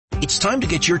It's time to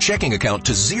get your checking account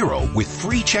to zero with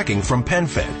free checking from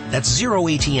PenFed. That's zero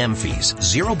ATM fees,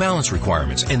 zero balance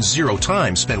requirements, and zero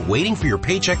time spent waiting for your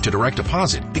paycheck to direct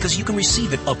deposit because you can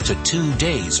receive it up to 2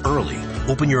 days early.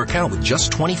 Open your account with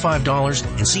just $25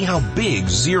 and see how big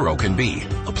zero can be.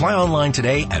 Apply online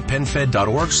today at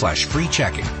PenFed.org/free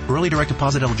checking. Early direct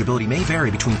deposit eligibility may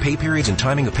vary between pay periods and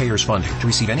timing of payer's funding. To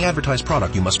receive any advertised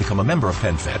product, you must become a member of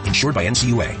PenFed, insured by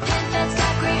NCUA.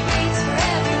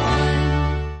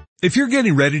 If you're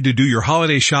getting ready to do your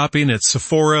holiday shopping at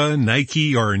Sephora,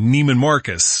 Nike, or Neiman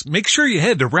Marcus, make sure you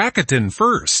head to Rakuten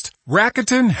first.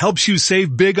 Rakuten helps you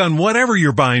save big on whatever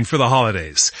you're buying for the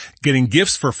holidays. Getting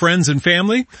gifts for friends and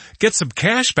family? Get some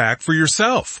cash back for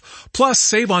yourself. Plus,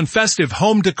 save on festive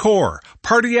home decor,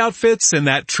 party outfits, and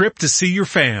that trip to see your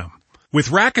fam. With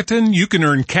Rakuten, you can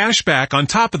earn cash back on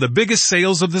top of the biggest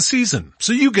sales of the season,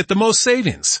 so you get the most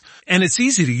savings. And it's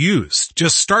easy to use.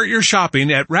 Just start your shopping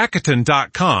at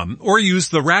Rakuten.com or use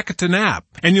the Rakuten app,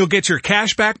 and you'll get your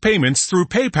cash back payments through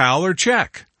PayPal or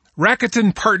check.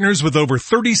 Rakuten partners with over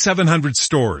 3,700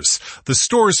 stores. The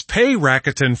stores pay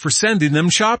Rakuten for sending them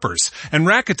shoppers, and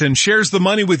Rakuten shares the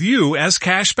money with you as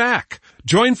cash back.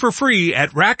 Join for free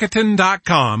at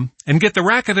Rakuten.com and get the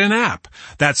Rakuten app.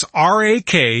 That's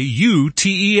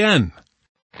Rakuten.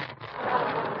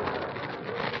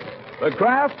 The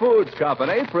Kraft Foods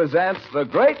Company presents The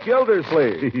Great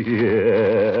Gildersleeve.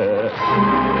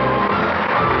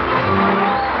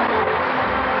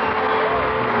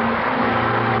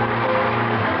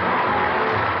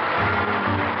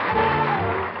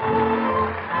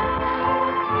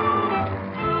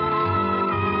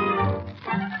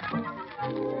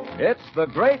 It's The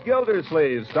Great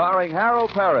Gildersleeve, starring Harold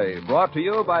Perry, brought to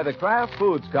you by the Kraft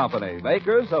Foods Company,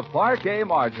 makers of Parquet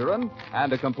margarine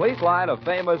and a complete line of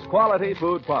famous quality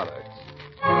food products.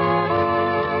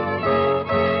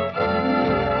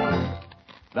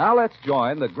 Now let's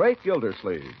join The Great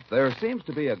Gildersleeve. There seems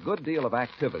to be a good deal of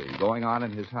activity going on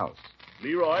in his house.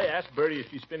 Leroy, ask Bertie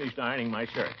if she's finished ironing my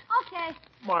shirt. Okay.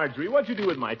 Marjorie, what'd you do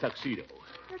with my tuxedo?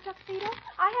 Your tuxedo?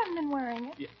 I haven't been wearing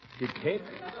it. Yeah,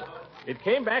 it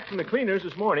came back from the cleaners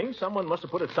this morning. Someone must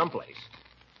have put it someplace.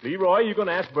 Leroy, you going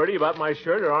to ask Bertie about my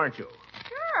shirt, or aren't you?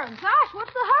 Sure. Gosh,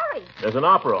 what's the hurry? There's an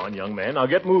opera on, young man. Now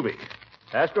get moving.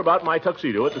 Ask her about my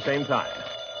tuxedo at the same time.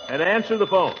 And answer the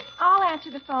phone. I'll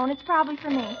answer the phone. It's probably for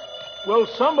me. Well,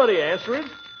 somebody answer it.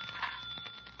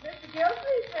 Mr.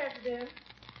 Gildersleeve, President.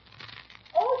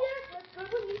 Oh, yes, Miss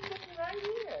Goodwin, he's sitting right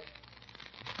here.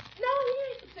 No, he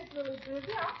ain't particularly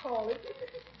busy. I'll call him.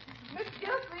 Mr.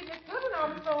 Gildersleeve, Miss Goodwin on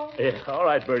the phone. Yeah, all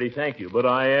right, Bertie, thank you. But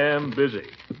I am busy.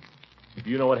 Do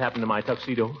you know what happened to my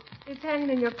tuxedo? It's hanging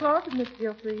in your closet, Mr.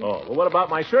 Gildersleeve. Oh, well, what about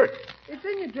my shirt? It's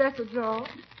in your dresser drawer.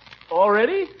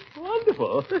 Already?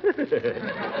 Wonderful.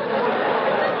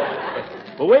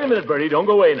 Well, wait a minute, Bertie. Don't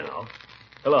go away now.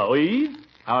 Hello, Eve.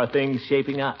 How are things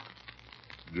shaping up?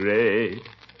 Great.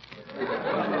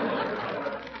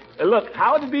 Look,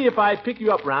 how would it be if I pick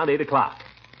you up around 8 o'clock?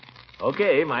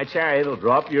 Okay, my chariot will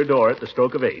draw up to your door at the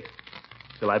stroke of 8.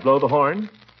 Shall I blow the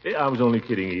horn? I was only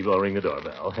kidding, Eve. I'll ring the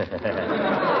doorbell.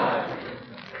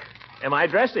 Am I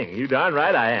dressing? You darn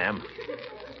right I am.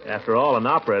 After all, an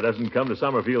opera doesn't come to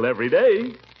Summerfield every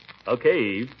day. Okay,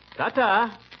 Eve.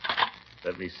 Ta-ta.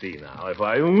 Let me see now. If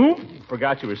I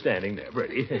forgot you were standing there,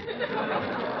 Bertie.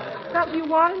 Something you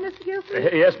wanted, Mr.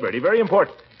 Gildersleeve? Yes, Bertie, very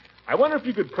important. I wonder if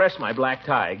you could press my black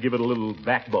tie, give it a little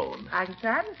backbone. I can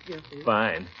try, Mr. Gildersleeve.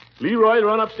 Fine. Leroy,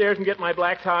 run upstairs and get my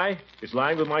black tie. It's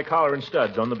lying with my collar and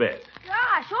studs on the bed.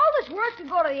 Gosh, all this work to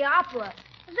go to the opera.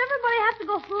 Does everybody have to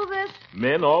go through this?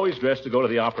 Men always dress to go to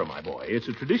the opera, my boy. It's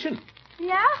a tradition.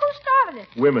 Yeah? Who started it?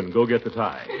 Women, go get the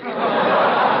tie.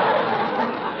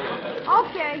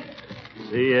 Okay.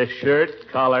 See, a shirt,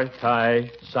 collar, tie,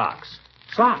 socks.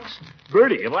 Socks.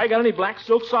 Bertie, have I got any black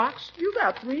silk socks? You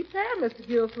got 3 pair, Mr.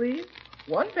 Gildersleeve.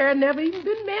 One pair never even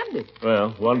been mended.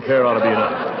 Well, one pair ought to be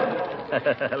enough.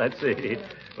 Let's see.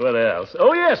 What else?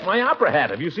 Oh, yes, my opera hat.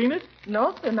 Have you seen it?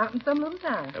 No, sir, not in some little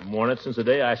time. I've worn it since the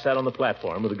day I sat on the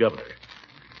platform with the governor.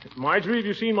 Marjorie, have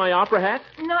you seen my opera hat?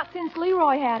 Not since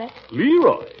Leroy had it.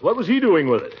 Leroy? What was he doing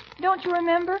with it? Don't you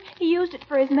remember? He used it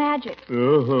for his magic.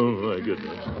 Oh, my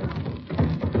goodness.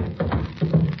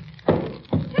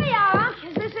 Here you are, Unc.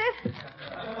 Is this it?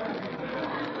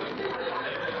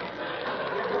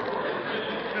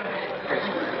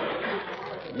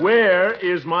 Where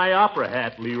is my opera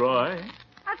hat, Leroy?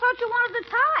 I thought you wanted the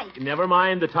tie. Never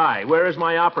mind the tie. Where is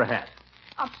my opera hat?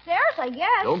 Upstairs, I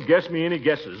guess. Don't guess me any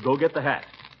guesses. Go get the hat.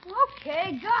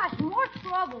 Okay, gosh, more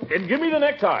trouble. And give me the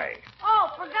necktie. Oh,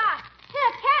 forgot.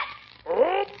 Here,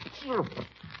 catch. Oops.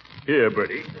 Here,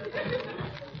 Bertie.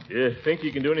 You think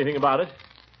you can do anything about it?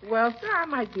 Well, sir, I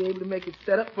might be able to make it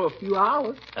set up for a few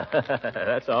hours.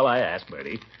 That's all I ask,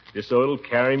 Bertie. Just so it'll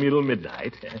carry me till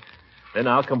midnight. Then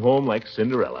I'll come home like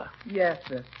Cinderella. Yes,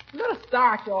 sir. A little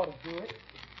starch ought to do it.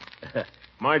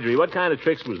 Marjorie, what kind of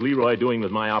tricks was Leroy doing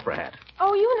with my opera hat?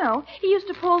 Oh, you know, he used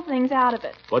to pull things out of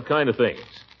it. What kind of things?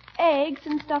 Eggs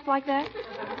and stuff like that.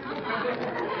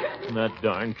 That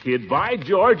darn kid. By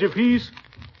George, if he's...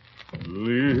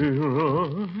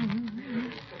 Leroy...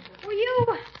 Were you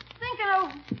thinking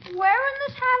of wearing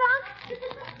this hat on?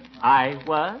 I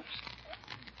was?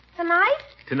 Tonight?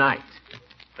 Tonight.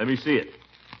 Let me see it.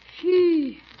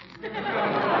 Gee.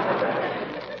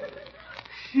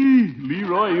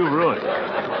 Leroy, you ruined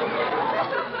it.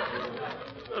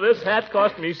 This hat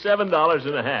cost me $7.50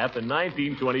 in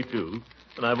 1922,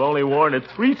 and I've only worn it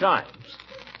 3 times.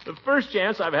 The first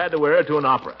chance I've had to wear it to an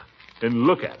opera. And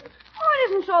look at it. Oh,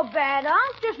 it isn't so bad,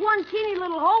 Unc. Just one teeny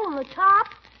little hole in the top.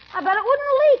 I bet it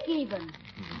wouldn't leak even.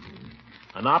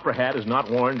 An opera hat is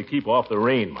not worn to keep off the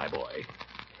rain, my boy.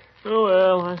 Oh,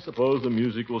 well, I suppose the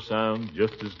music will sound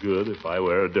just as good if I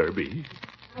wear a derby.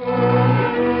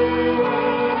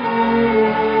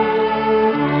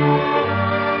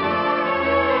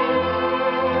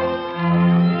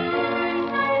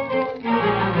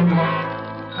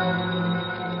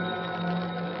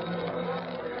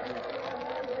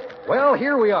 Well,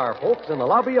 here we are, folks, in the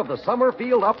lobby of the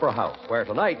Summerfield Opera House, where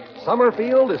tonight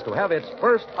Summerfield is to have its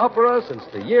first opera since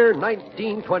the year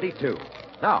 1922.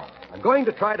 Now, I'm going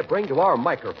to try to bring to our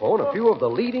microphone a few of the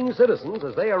leading citizens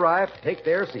as they arrive to take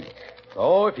their seats.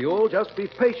 So, if you'll just be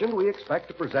patient, we expect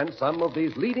to present some of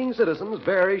these leading citizens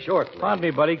very shortly. Pardon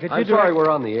me, buddy. Could you I'm sorry we're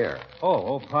on the air.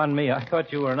 Oh, pardon me. I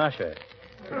thought you were an usher.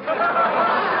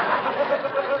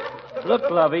 Look,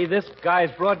 Lovey, this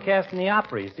guy's broadcasting the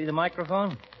opera. You see the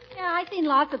microphone? Yeah, I've seen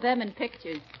lots of them in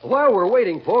pictures. While we're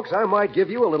waiting, folks, I might give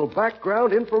you a little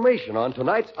background information on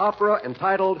tonight's opera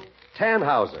entitled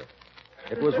Tannhauser.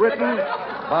 It was written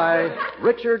by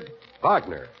Richard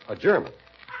Wagner, a German,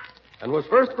 and was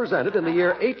first presented in the year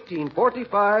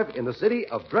 1845 in the city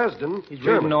of Dresden, He's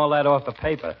Germany. reading all that off the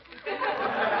paper. Yeah,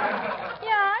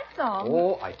 I saw him.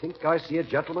 Oh, I think I see a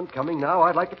gentleman coming now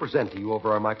I'd like to present to you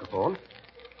over our microphone.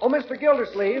 Oh, Mr.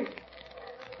 Gildersleeve.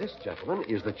 This gentleman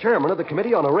is the chairman of the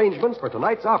Committee on Arrangements for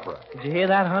tonight's opera. Did you hear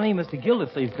that, honey? Mr.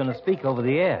 Gildersleeve's going to speak over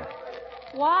the air.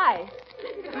 Why?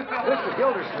 Mr.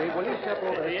 Gildersleeve, will you step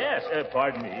over? Yes,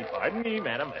 pardon me,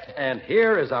 madam. And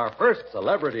here is our first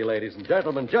celebrity, ladies and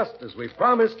gentlemen, just as we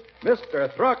promised,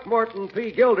 Mr. Throckmorton P.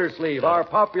 Gildersleeve, our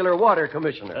popular water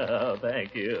commissioner. Oh,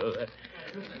 thank you.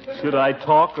 Should I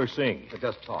talk or sing?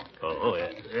 Just talk. Oh,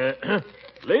 yes.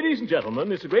 Ladies and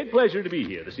gentlemen, it's a great pleasure to be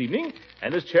here this evening.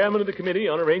 And as chairman of the Committee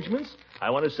on Arrangements, I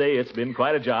want to say it's been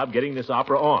quite a job getting this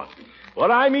opera on.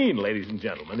 What I mean, ladies and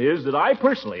gentlemen, is that I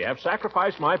personally have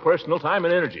sacrificed my personal time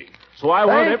and energy. So I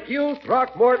want... Thank you,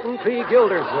 Throckmorton P.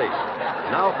 Gildersleeve.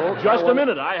 Now, folks... Just a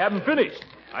minute. I haven't finished.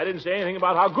 I didn't say anything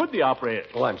about how good the opera is.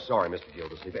 Well, I'm sorry, Mr.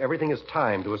 Gildersleeve. Everything is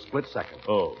timed to a split second.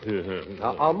 Oh.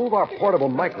 Now, I'll move our portable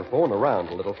microphone around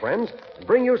a little, friends, and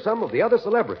bring you some of the other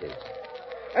celebrities.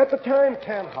 At the time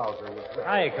Tannhauser was...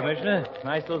 Hiya, Commissioner.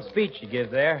 Nice little speech you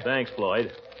give there. Thanks,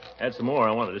 Floyd. Had some more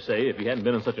I wanted to say if you hadn't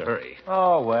been in such a hurry.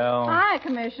 Oh, well. Hi,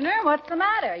 Commissioner. What's the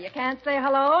matter? You can't say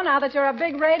hello now that you're a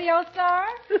big radio star?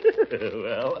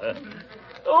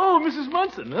 Oh, Mrs.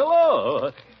 Munson,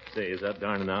 hello. Say, is that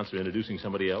darn announcer introducing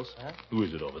somebody else? Huh? Who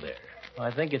is it over there?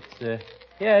 I think it's,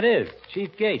 yeah, it is.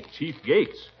 Chief Gates. Chief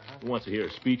Gates? Who wants to hear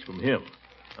a speech from him?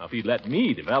 Now, if he'd let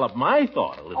me develop my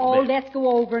thought a little Oh, bit. let's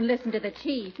go over and listen to the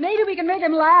chief. Maybe we can make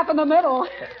him laugh in the middle.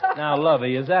 Now,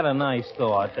 Lovey, is that a nice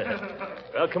thought?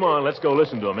 Well, come on, let's go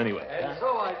listen to him anyway. And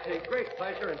so I take great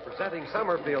pleasure in presenting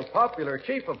Summerfield's popular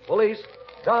chief of police,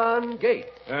 Don Gates.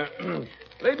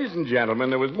 Ladies and gentlemen,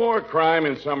 there was more crime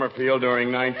in Summerfield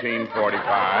during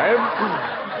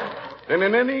 1945 than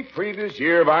in any previous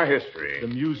year of our history. The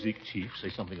music, Chief. Say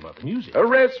something about the music.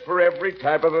 Arrests for every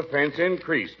type of offense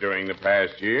increased during the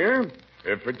past year.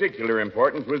 Of particular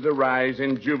importance was the rise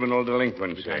in juvenile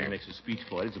delinquency. Every time he makes a speech,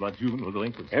 Floyd, it's about juvenile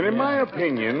delinquency. And in my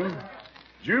opinion,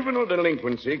 juvenile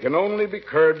delinquency can only be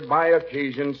curbed by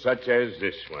occasions such as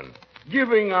this one.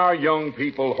 Giving our young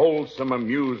people wholesome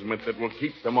amusement that will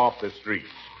keep them off the streets.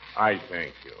 I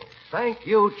thank you. Thank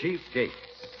you, Chief Gates.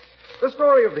 The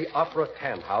story of the opera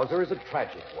Tannhauser is a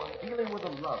tragic one, dealing with a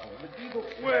love and medieval...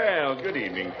 Well, good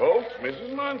evening, folks.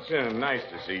 Mrs. Munson, nice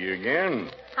to see you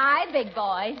again. Hi, big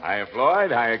boy. Hiya,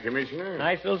 Floyd. Hiya, Commissioner.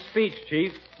 Nice little speech,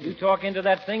 Chief. You talk into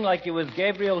that thing like you was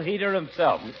Gabriel Heater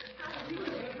himself.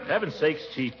 Heaven's sakes,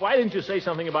 Chief, why didn't you say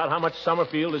something about how much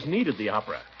Summerfield has needed the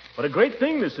opera? What a great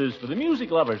thing this is for the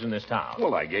music lovers in this town.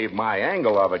 Well, I gave my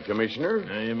angle of it, Commissioner.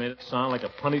 You made it sound like a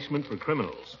punishment for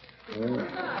criminals.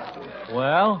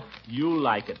 Well? You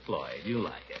like it, Floyd. You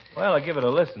like it. Well, I'll give it a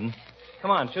listen. Come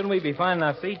on, shouldn't we be finding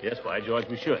our seat? Yes, by George,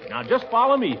 we should. Now, just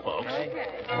follow me, folks.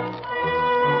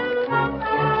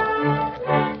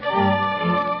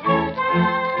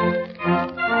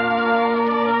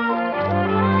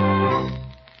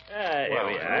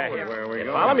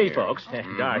 Follow me, folks.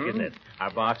 Dark, isn't it?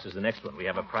 Our box is the next one. We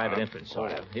have a private entrance,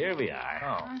 sort of. Here we are.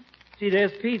 Oh. See,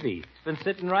 there's Peavy. Been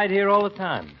sitting right here all the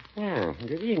time. Yeah,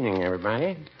 good evening,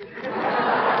 everybody.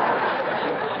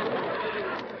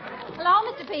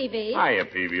 Hello, Mr. Peavy. Hiya,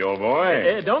 Peavy, old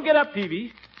boy. Don't get up,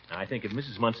 Peavy. Now, I think if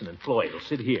Mrs. Munson and Floyd will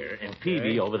sit here and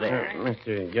Peavy over there.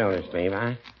 Mr. Gildersleeve,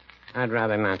 I'd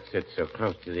rather not sit so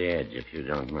close to the edge, if you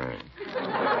don't mind.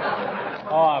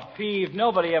 Oh, Peave,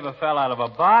 nobody ever fell out of a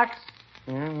box.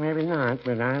 Well, maybe not,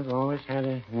 but I've always had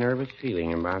a nervous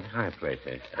feeling about high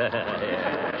places.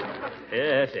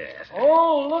 Yes.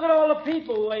 Oh, look at all the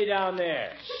people way down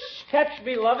there. Catch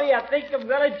me, Lovey. I think I'm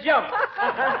going to jump.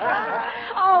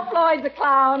 Oh, Floyd's a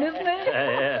clown, isn't he?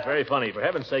 Yeah, very funny. For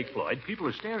heaven's sake, Floyd, people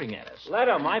are staring at us. Let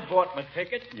 'em. I bought my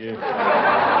ticket. Yeah.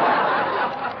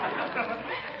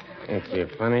 It's a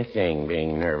funny thing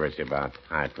being nervous about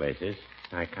high places.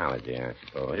 Psychology, I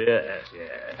suppose. Yes.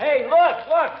 Hey, look.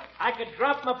 I could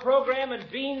drop my program and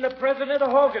bean the president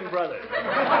of Hogan Brothers.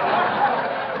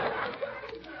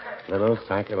 Little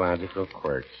psychological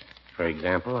quirks. For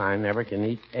example, I never can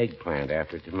eat eggplant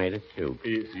after tomato soup.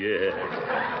 Yes.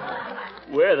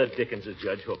 Where the dickens is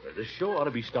Judge Hooker? The show ought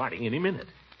to be starting any minute.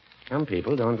 Some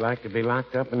people don't like to be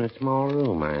locked up in a small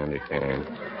room, I understand.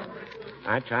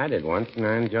 I tried it once and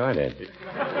I enjoyed it.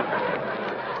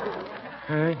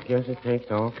 I guess it takes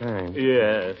all kinds.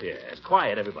 Yes.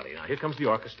 Quiet, everybody. Now, here comes the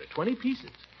orchestra. 20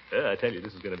 pieces. I tell you,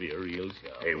 this is going to be a real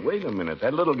show. Hey, wait a minute.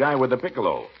 That little guy with the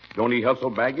piccolo. Don't he hustle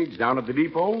baggage down at the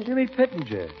depot? Jimmy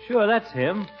Pittenger. Sure, that's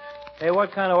him. Hey,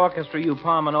 what kind of orchestra you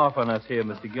palming off on us here,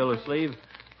 Mr. Gildersleeve?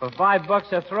 For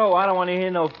 $5 a throw, I don't want to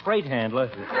hear no freight handler.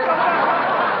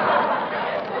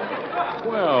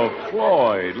 Well,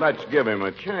 Floyd, let's give him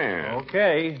a chance.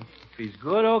 Okay. If he's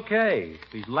good, okay.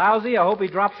 If he's lousy, I hope he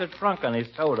drops a trunk on his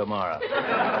toe tomorrow. Hey,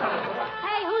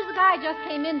 who's the guy just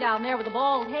came in down there with the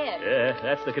bald head? Yeah,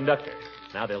 that's the conductor.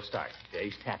 Now they'll start. Yeah,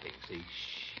 he's tapping. See?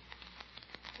 Shh.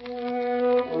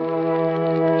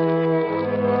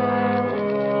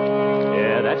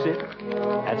 Yeah, that's it.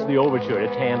 That's the overture to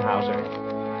Tannhauser.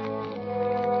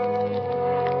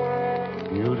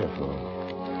 Beautiful.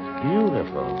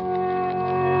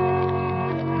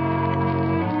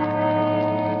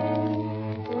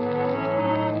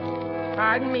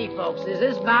 Pardon me, folks. Is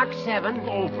this box 7?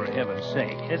 Oh, for heaven's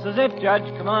sake. This is it, Judge.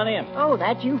 Come on in. Oh,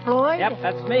 that's you, Floyd? Yep,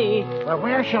 that's me. Well,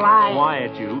 where shall I...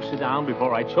 Quiet, you. Sit down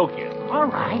before I choke you. All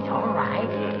right.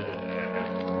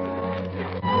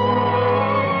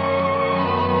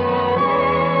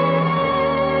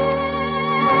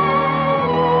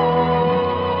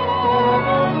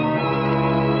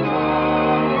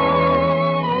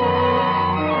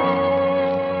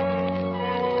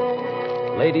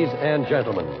 Ladies and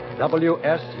gentlemen,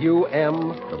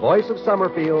 WSUM, the voice of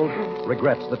Summerfield,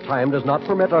 regrets that time does not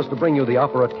permit us to bring you the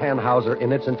opera Tannhauser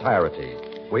in its entirety.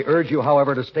 We urge you,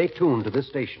 however, to stay tuned to this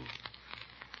station.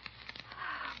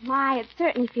 My, it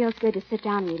certainly feels good to sit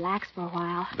down and relax for a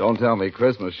while. Don't tell me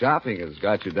Christmas shopping has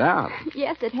got you down.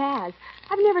 Yes, it has.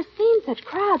 I've never seen such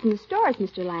crowds in the stores,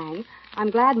 Mr. Lang. I'm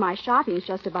glad my shopping's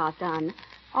just about done.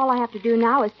 All I have to do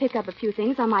now is pick up a few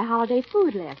things on my holiday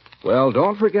food list. Well,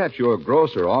 don't forget your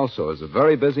grocer also is a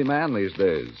very busy man these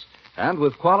days. And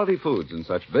with quality foods in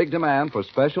such big demand for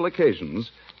special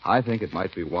occasions, I think it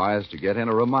might be wise to get in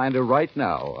a reminder right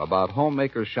now about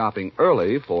homemakers shopping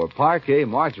early for Parquet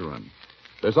margarine.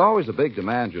 There's always a big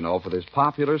demand, you know, for this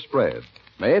popular spread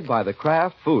made by the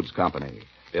Kraft Foods Company.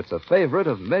 It's a favorite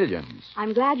of millions.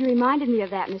 I'm glad you reminded me of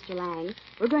that, Mr. Lang.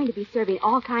 We're going to be serving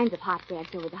all kinds of hot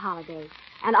breads over the holidays.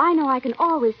 And I know I can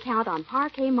always count on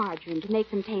Parquet margarine to make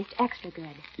them taste extra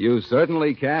good. You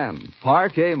certainly can.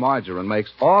 Parquet margarine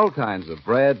makes all kinds of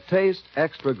bread taste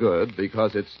extra good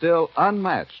because it's still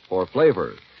unmatched for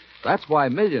flavor. That's why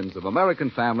millions of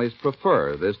American families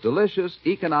prefer this delicious,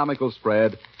 economical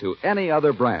spread to any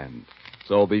other brand.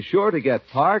 So be sure to get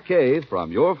Parquet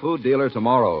from your food dealer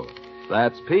tomorrow.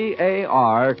 That's Parkay.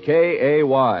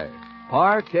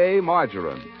 Parquet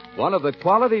margarine, one of the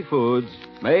quality foods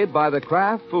made by the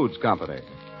Kraft Foods Company.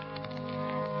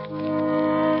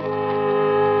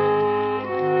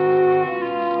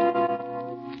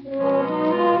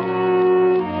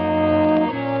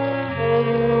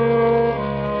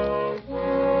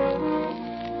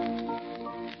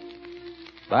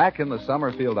 Back in the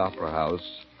Summerfield Opera House,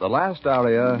 the last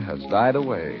aria has died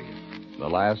away. The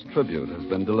last tribute has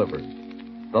been delivered.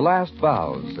 The last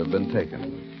vows have been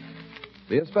taken.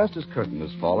 The asbestos curtain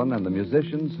has fallen, and the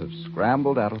musicians have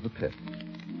scrambled out of the pit.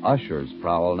 Ushers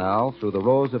prowl now through the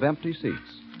rows of empty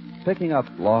seats, picking up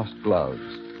lost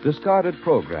gloves, discarded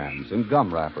programs, and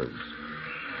gum wrappers.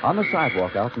 On the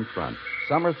sidewalk out in front,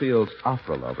 Summerfield's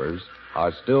opera lovers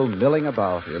are still milling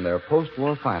about in their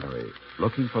post-war finery,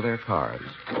 looking for their cars.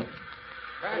 Chief,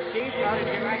 how did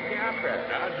you like the opera?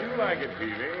 How'd you like it,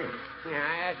 Peavy? Yeah,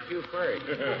 I asked you first.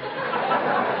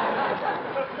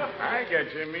 I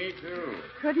get you, me too.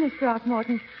 Goodness,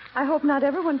 Throckmorton. I hope not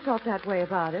everyone felt that way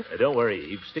about it. Don't worry,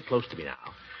 Eve. Stick close to me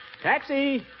now.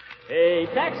 Taxi! Hey,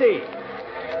 taxi!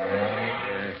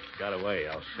 Got away.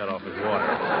 I'll shut off his water.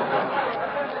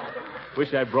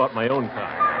 Wish I brought my own car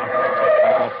now.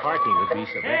 I thought parking would be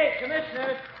so bad. Hey,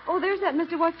 Commissioner! Oh, there's that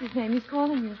Mr. What's-his-name. He's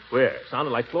calling you. Where?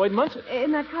 Sounded like Floyd Munson.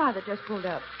 In that car that just pulled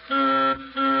up. Hey,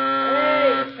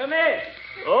 Commish!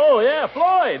 Oh, yeah,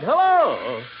 Floyd.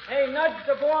 Hello. Hey, nudge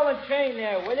the ball and chain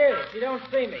there, will you? If you don't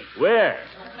see me. Where?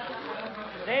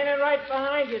 Standing right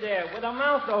behind you there, with a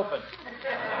mouth open.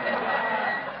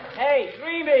 Hey,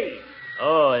 Dreamy!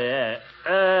 Oh, yeah.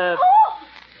 Oh!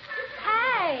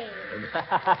 Hey!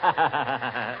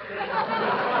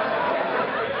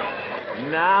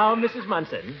 Now, Mrs.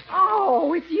 Munson.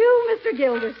 Oh, it's you, Mr.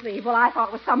 Gildersleeve. Well, I thought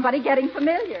it was somebody getting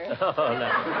familiar. Oh, no.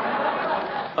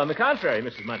 On the contrary,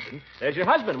 Mrs. Munson, there's your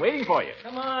husband waiting for you.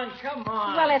 Come on, come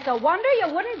on. Well, it's a wonder you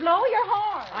wouldn't blow your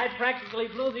horn. I practically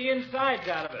blew the insides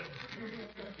out of it.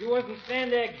 You wasn't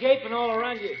standing there gaping all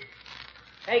around you.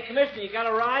 Hey, Commissioner, you got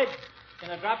a ride?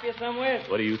 Can I drop you somewhere?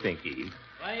 What do you think, Eve?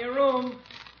 Plenty of room.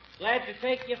 Glad to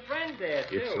take your friend there,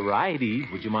 too. It's a ride, Eve.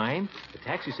 Would you mind? The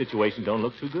taxi situation don't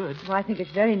look too good. Well, I think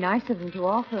it's very nice of him to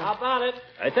offer. How about it?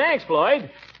 Thanks, Floyd.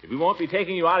 We won't be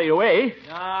taking you out of your way.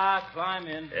 Ah, climb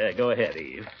in. Go ahead,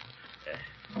 Eve.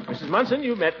 Mrs. Munson,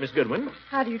 you met Miss Goodwin.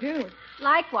 How do you do?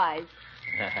 Likewise.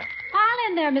 Pile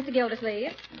in there, Mr.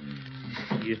 Gildersleeve.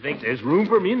 You think there's room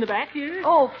for me in the back here?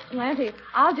 Oh, plenty.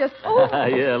 I'll just... Oh.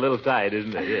 Yeah, a little tight,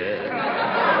 isn't it? Yeah.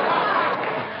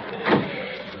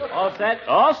 All set?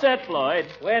 All set, Floyd.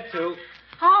 Where to?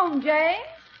 Home, James?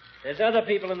 There's other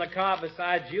people in the car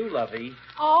besides you, Lovey.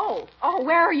 Oh,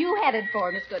 where are you headed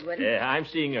for, Miss Goodwin? I'm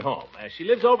seeing her home. She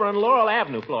lives over on Laurel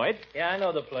Avenue, Floyd. Yeah, I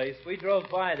know the place. We drove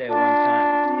by there one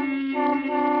time.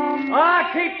 Ah,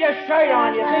 keep your shirt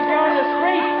on. You think you're on the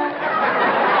street?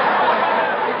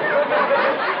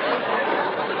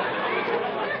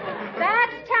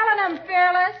 That's telling them,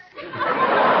 Fearless.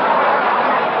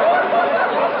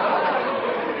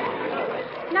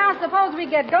 Now, suppose we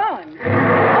get going.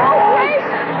 Oh, wait!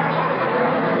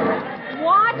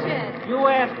 Watch it. You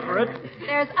asked for it.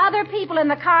 There's other people in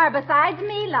the car besides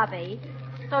me, Lovey.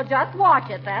 So just watch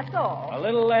it, that's all. A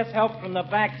little less help from the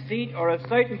back seat, or a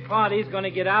certain party's going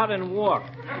to get out and walk.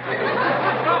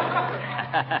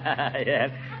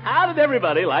 Yes. How did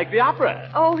everybody like the opera?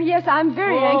 Oh, yes, I'm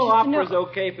very anxious to know... opera's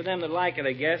okay for them that like it,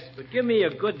 I guess. But give me a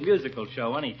good musical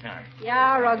show anytime.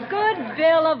 Yeah, or a good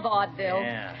bill of vaudeville.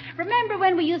 Yeah. Remember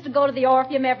when we used to go to the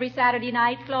Orpheum every Saturday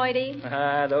night, Floydie?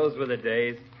 Those were the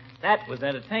days. That was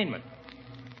entertainment.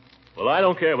 Well, I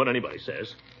don't care what anybody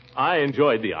says. I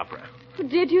enjoyed the opera.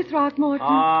 Did you, Throckmorton?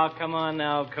 Oh, come on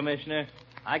now, Commissioner.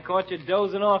 I caught you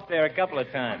dozing off there a couple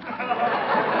of times.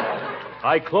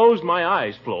 I closed my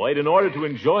eyes, Floyd, in order to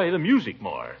enjoy the music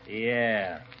more.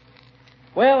 Yeah.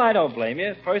 Well, I don't blame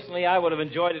you. Personally, I would have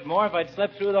enjoyed it more if I'd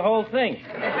slept through the whole thing.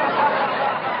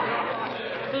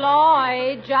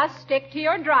 Floyd, just stick to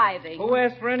your driving. Who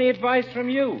asked for any advice from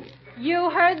you? You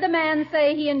heard the man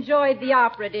say he enjoyed the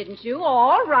opera, didn't you?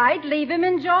 All right, leave him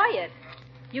enjoy it.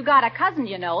 You got a cousin,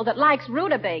 you know, that likes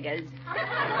rutabagas.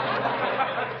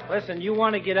 Listen, you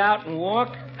want to get out and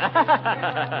walk?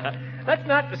 Let's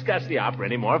not discuss the opera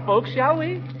anymore, folks, shall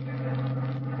we?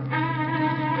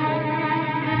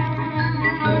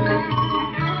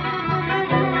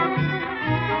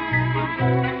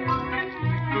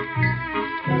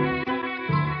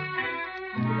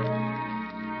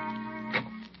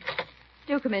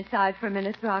 Do come inside for a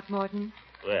minute, Throckmorton.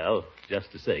 Well,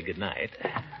 just to say goodnight.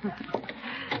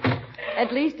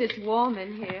 At least it's warm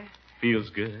in here. Feels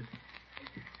good.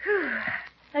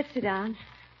 Let's sit down.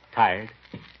 Tired?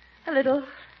 A little.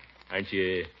 Aren't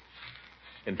you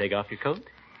going to take off your coat?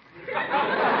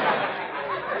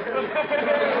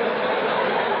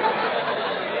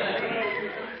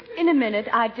 In a minute,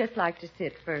 I'd just like to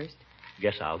sit first.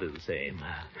 Guess I'll do the same.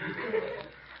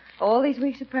 All these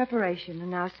weeks of preparation, and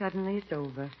now suddenly it's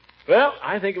over. Well,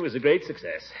 I think it was a great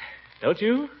success. Don't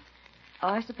you? Oh,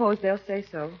 I suppose they'll say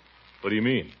so. What do you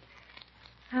mean?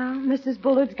 Mrs.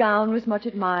 Bullard's gown was much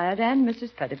admired, and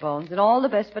Mrs. Pettibone's, and all the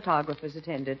best photographers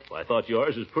attended. Well, I thought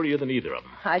yours was prettier than either of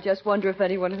them. I just wonder if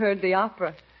anyone heard the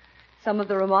opera. Some of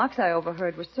the remarks I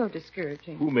overheard were so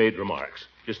discouraging. Who made remarks?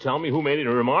 Just tell me who made any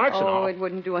remarks and Oh, I'll... it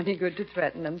wouldn't do any good to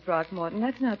threaten them, Throckmorton.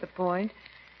 That's not the point.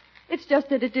 It's just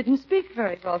that it didn't speak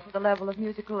very well for the level of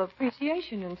musical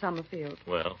appreciation in Summerfield.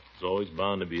 Well, there's always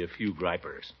bound to be a few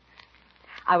gripers.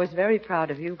 I was very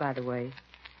proud of you, by the way.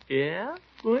 Yeah?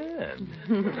 When?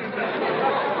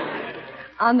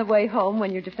 On the way home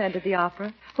when you defended the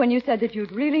opera, when you said that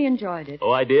you'd really enjoyed it.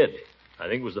 Oh, I did. I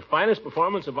think it was the finest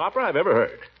performance of opera I've ever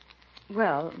heard.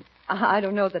 Well, I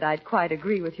don't know that I'd quite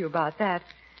agree with you about that.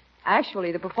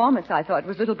 Actually, the performance, I thought,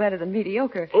 was little better than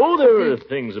mediocre. Oh, there are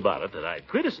things about it that I'd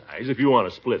criticize if you want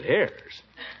to split hairs.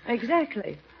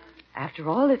 Exactly. After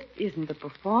all, it isn't the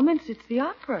performance, it's the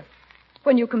opera.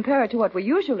 When you compare it to what we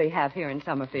usually have here in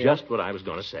Summerfield. Just what I was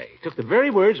going to say. Took the very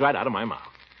words right out of my mouth.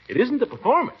 It isn't the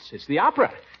performance, it's the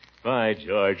opera. By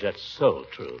George, that's so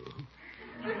true.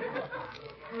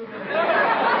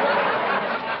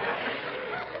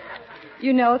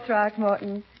 You know,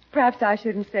 Throckmorton, perhaps I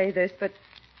shouldn't say this, but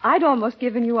I'd almost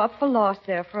given you up for lost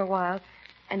there for a while.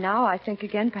 And now I think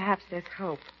again perhaps there's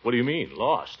hope. What do you mean,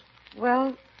 lost?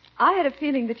 Well, I had a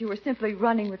feeling that you were simply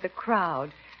running with the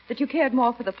crowd, that you cared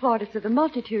more for the plaudits of the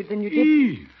multitude than you did...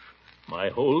 Eve, my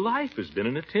whole life has been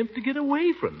an attempt to get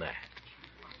away from that.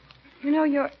 You know,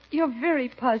 you're very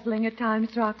puzzling at times,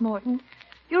 Throckmorton.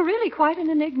 You're really quite an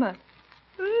enigma.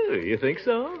 Oh, you think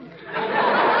so?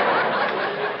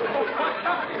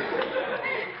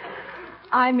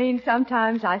 I mean,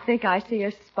 sometimes I think I see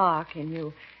a spark in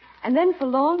you. And then for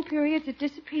long periods it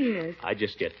disappears. I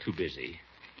just get too busy.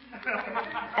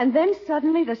 And then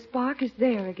suddenly the spark is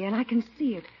there again. I can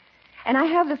see it. And I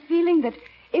have the feeling that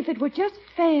if it were just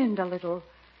fanned a little...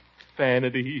 Fan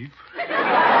it, Eve.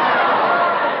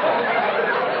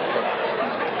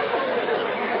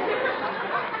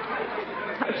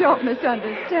 Don't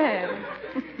misunderstand.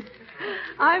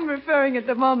 I'm referring at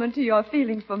the moment to your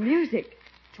feeling for music.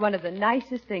 It's one of the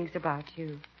nicest things about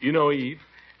you. You know, Eve,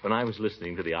 when I was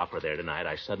listening to the opera there tonight,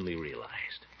 I suddenly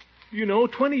realized. You know,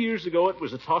 20 years ago it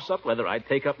was a toss-up whether I'd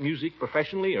take up music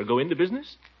professionally or go into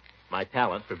business. My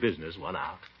talent for business won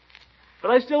out. But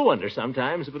I still wonder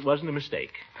sometimes if it wasn't a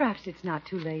mistake. Perhaps it's not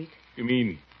too late. You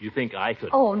mean you think I could...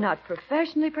 Oh, not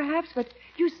professionally, perhaps, but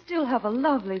you still have a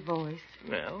lovely voice.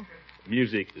 Well,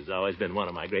 music has always been one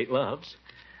of my great loves.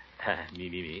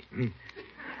 Me.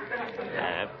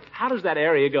 How does that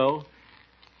aria go?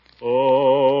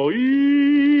 Oh,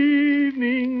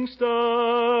 evening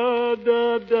star,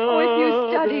 da, da. Oh, if you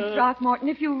studied, Throckmorton,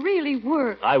 if you really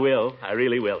work. I will. I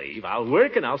really will, Eve. I'll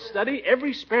work and I'll study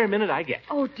every spare minute I get.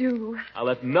 Oh, do. I'll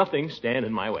let nothing stand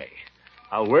in my way.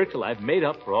 I'll work till I've made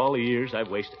up for all the years I've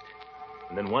wasted.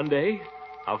 And then one day,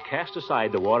 I'll cast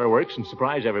aside the waterworks and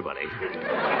surprise everybody.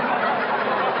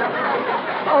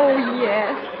 Oh,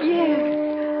 yes, yes.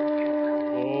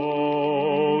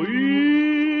 Oh,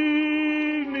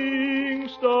 evening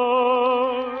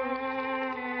star,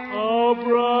 how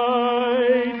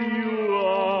bright you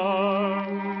are.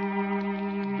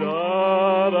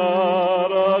 Da da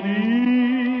da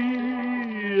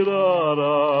dee da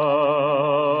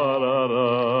da da da.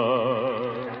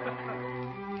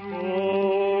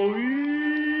 Oh,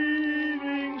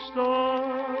 evening star,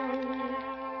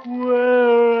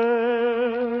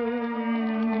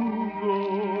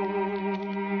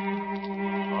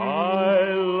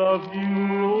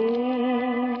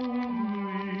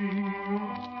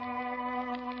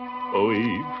 oh,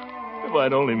 Eve, if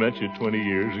I'd only met you 20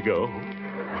 years ago.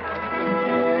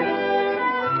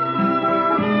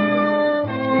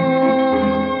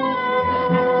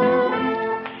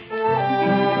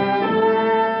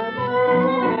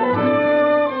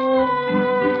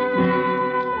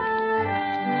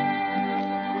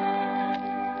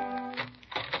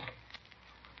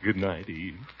 Good night,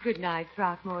 Eve. Good night,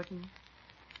 Throckmorton.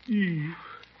 Eve.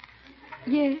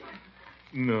 Yes?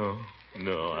 No,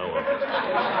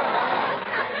 I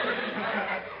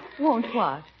won't. Won't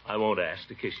what? I won't ask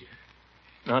to kiss you.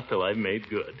 Not till I've made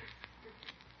good.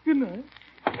 Good night.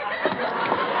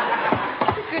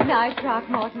 Good night,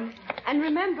 Throckmorton. And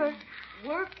remember,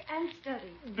 work and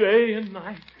study. Day and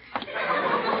night.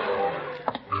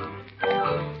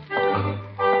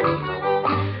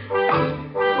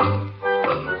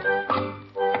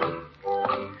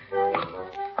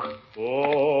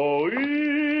 Oh,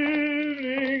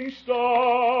 evening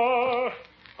star,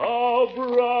 how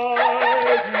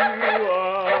bright you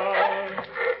are.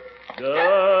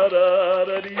 Da da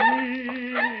da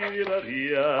dee da dee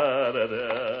da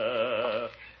da.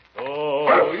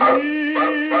 Oh, evening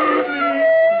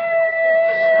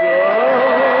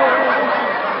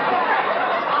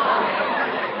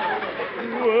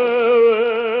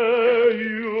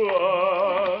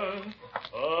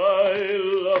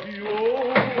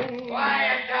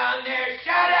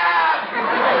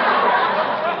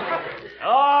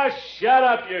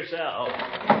up yourself.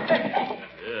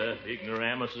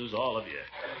 Ignoramuses, all of you.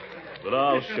 But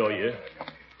I'll show you.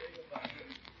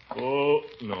 Oh,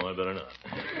 no, I better not.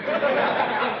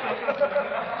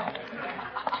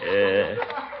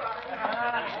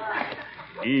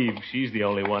 Eve, she's the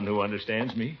only one who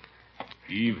understands me.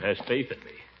 Eve has faith in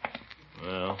me.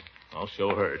 Well, I'll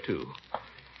show her, too.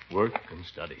 Work and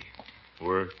study.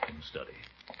 Work and study.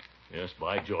 Yes,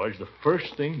 by George, the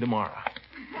first thing tomorrow.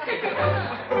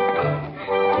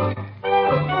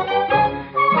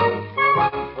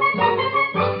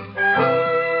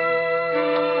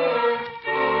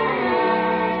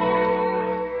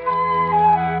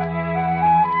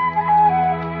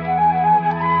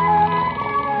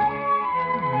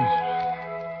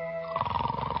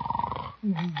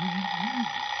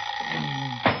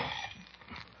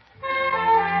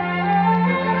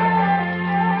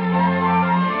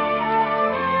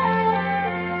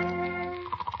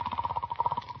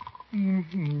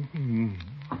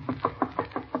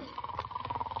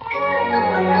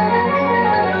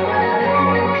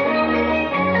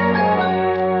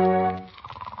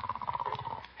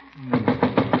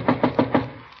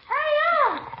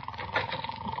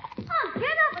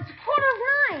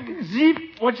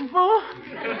 What's it for?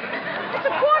 It's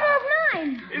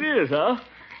 9:15. It is, huh?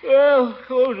 Well,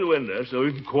 close the window, so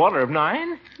it's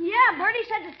 9:15? Yeah, Bertie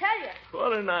said to tell you.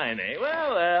 9:15, eh?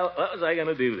 Well, what was I going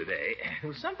to do today? There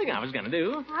was something I was going to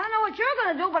do. I don't know what you're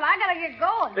going to do, but I got to get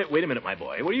going. Wait a minute, my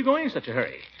boy. Where are you going in such a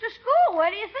hurry? To school. Where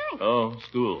do you think? Oh,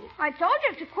 school. I told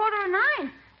you it's 9:15.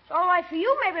 It's all right for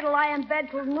you maybe to lie in bed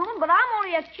till noon, but I'm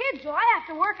only a kid, so I have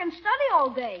to work and study all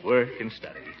day. Work and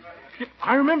study.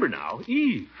 I remember now.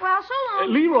 Eve. Well, so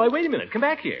long. Leroy, wait a minute. Come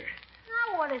back here.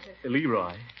 Now, what is it?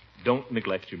 Leroy, don't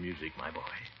neglect your music, my boy.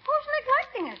 Who's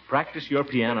neglecting it? Practice your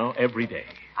piano every day.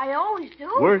 I always do.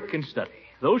 Work and study.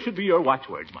 Those should be your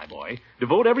watchwords, my boy.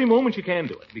 Devote every moment you can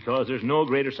to it, because there's no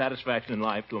greater satisfaction in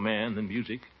life to a man than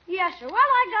music. Yes, sir. Well,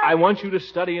 I want you to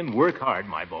study and work hard,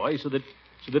 my boy, so that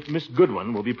Miss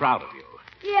Goodwin will be proud of you.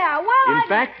 Yeah, well, In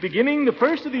fact, beginning the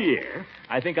first of the year,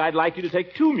 I think I'd like you to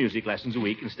take 2 music lessons a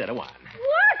week instead of 1. What?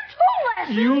 2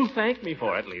 lessons? You'll thank me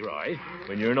for it, Leroy.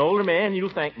 When you're an older man, you'll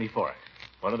thank me for it.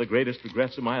 One of the greatest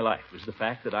regrets of my life was the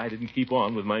fact that I didn't keep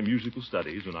on with my musical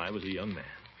studies when I was a young man.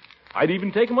 I'd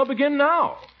even take them up again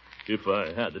now, if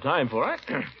I had the time for it.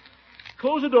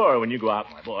 Close the door when you go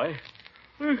out, my boy.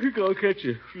 I think I'll catch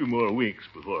a few more winks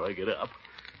before I get up.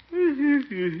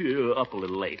 Up a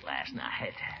little late last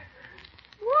night.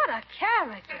 What a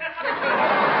character.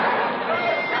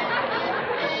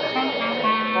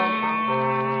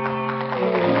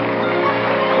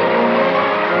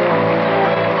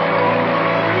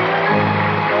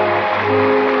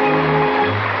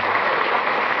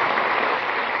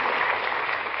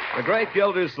 The great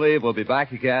Gildersleeve will be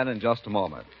back again in just a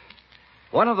moment.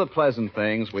 One of the pleasant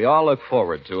things we all look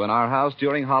forward to in our house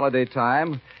during holiday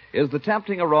time is the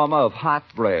tempting aroma of hot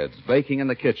breads baking in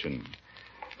the kitchen.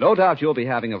 No doubt you'll be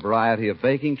having a variety of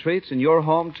baking treats in your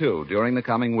home, too, during the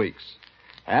coming weeks.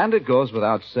 And it goes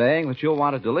without saying that you'll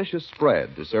want a delicious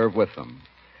spread to serve with them.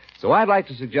 So I'd like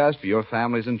to suggest for your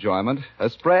family's enjoyment a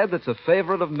spread that's a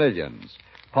favorite of millions,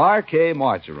 Parquet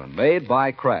Margarine, made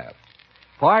by Kraft.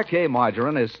 Parquet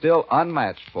Margarine is still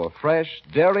unmatched for fresh,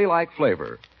 dairy-like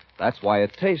flavor. That's why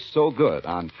it tastes so good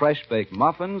on fresh-baked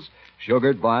muffins,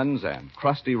 sugared buns, and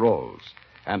crusty rolls.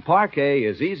 And Parquet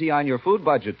is easy on your food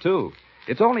budget, too.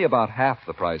 It's only about half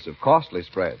the price of costly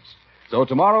spreads. So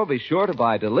tomorrow, be sure to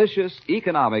buy delicious,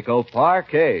 economical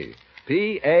Parquet.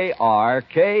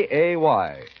 Parkay.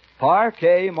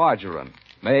 Parquet Margarine.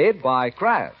 Made by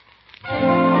Kraft.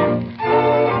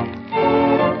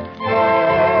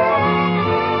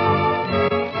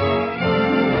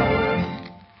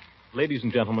 Ladies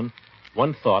and gentlemen,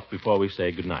 one thought before we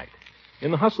say goodnight. In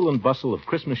the hustle and bustle of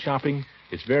Christmas shopping,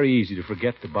 it's very easy to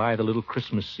forget to buy the little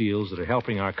Christmas seals that are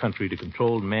helping our country to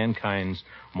control mankind's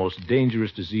most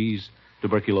dangerous disease,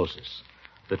 tuberculosis.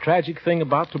 The tragic thing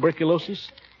about tuberculosis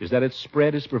is that its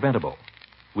spread is preventable.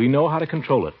 We know how to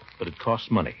control it, but it costs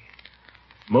money.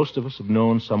 Most of us have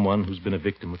known someone who's been a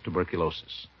victim of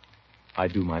tuberculosis. I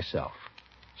do myself.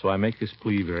 So I make this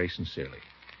plea very sincerely.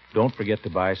 Don't forget to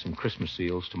buy some Christmas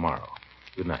seals tomorrow.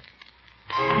 Good night.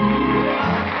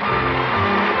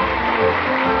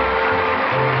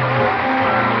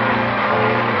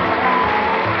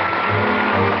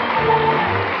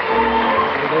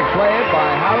 It is played by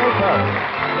Harold Perry.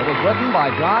 It was written by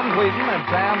John Whedon and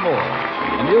Sam Moore.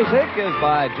 The music is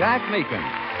by Jack Meakin.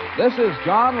 This is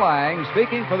John Lang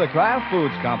speaking for the Kraft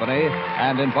Foods Company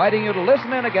and inviting you to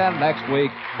listen in again next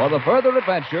week for the further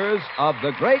adventures of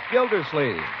the great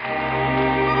Gildersleeve.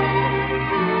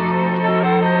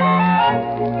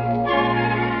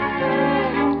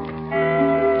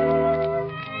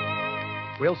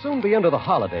 We'll soon be into the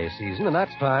holiday season, and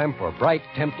that's time for bright,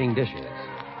 tempting dishes.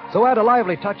 So add a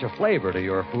lively touch of flavor to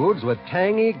your foods with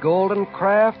tangy, golden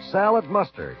Kraft salad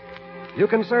mustard. You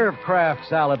can serve Kraft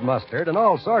salad mustard in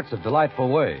all sorts of delightful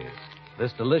ways.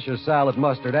 This delicious salad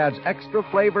mustard adds extra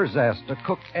flavor zest to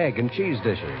cooked egg and cheese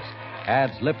dishes,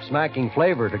 adds lip-smacking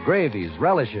flavor to gravies,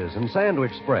 relishes, and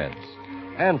sandwich spreads.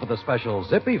 And for the special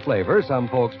zippy flavor some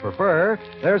folks prefer,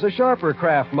 there's a sharper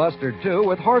Kraft mustard, too,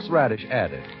 with horseradish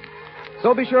added.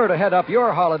 So be sure to head up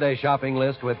your holiday shopping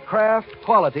list with Kraft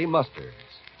quality mustards.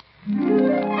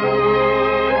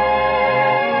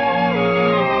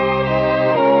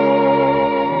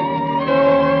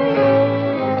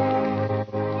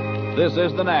 This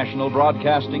is the National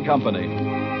Broadcasting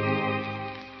Company.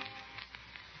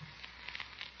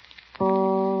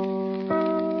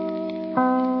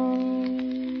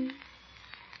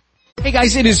 Hey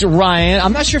guys, it is Ryan.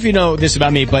 I'm not sure if you know this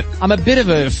about me, but I'm a bit of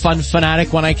a fun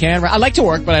fanatic when I can. I like to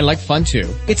work, but I like fun too.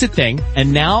 It's a thing.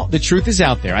 And now the truth is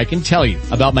out there. I can tell you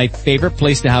about my favorite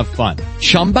place to have fun.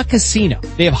 Chumba Casino.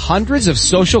 They have hundreds of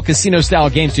social casino style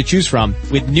games to choose from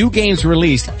with new games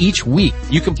released each week.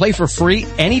 You can play for free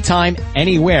anytime,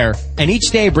 anywhere. And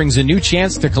each day brings a new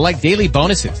chance to collect daily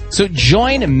bonuses. So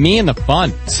join me in the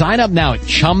fun. Sign up now at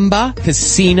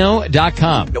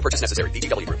ChumbaCasino.com. No purchase necessary.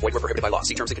 VGW Group. Void where prohibited by law.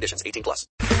 See terms and conditions. 18+.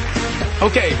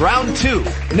 Okay, round two.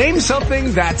 Name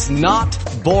something that's not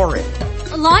boring.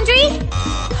 A laundry?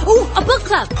 Ooh, a book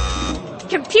club.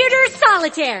 Computer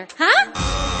solitaire, huh?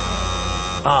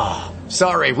 Ah,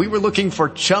 sorry. We were looking for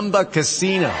Chumba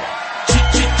Casino.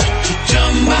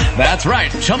 That's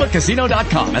right.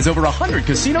 ChumbaCasino.com has over 100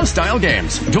 casino-style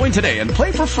games. Join today and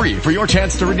play for free for your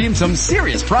chance to redeem some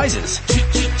serious prizes.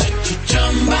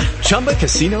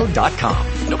 ChumbaCasino.com.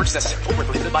 No purchase necessary. Void where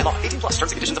prohibited by law. 18+. Terms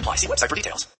and conditions apply. See website for details.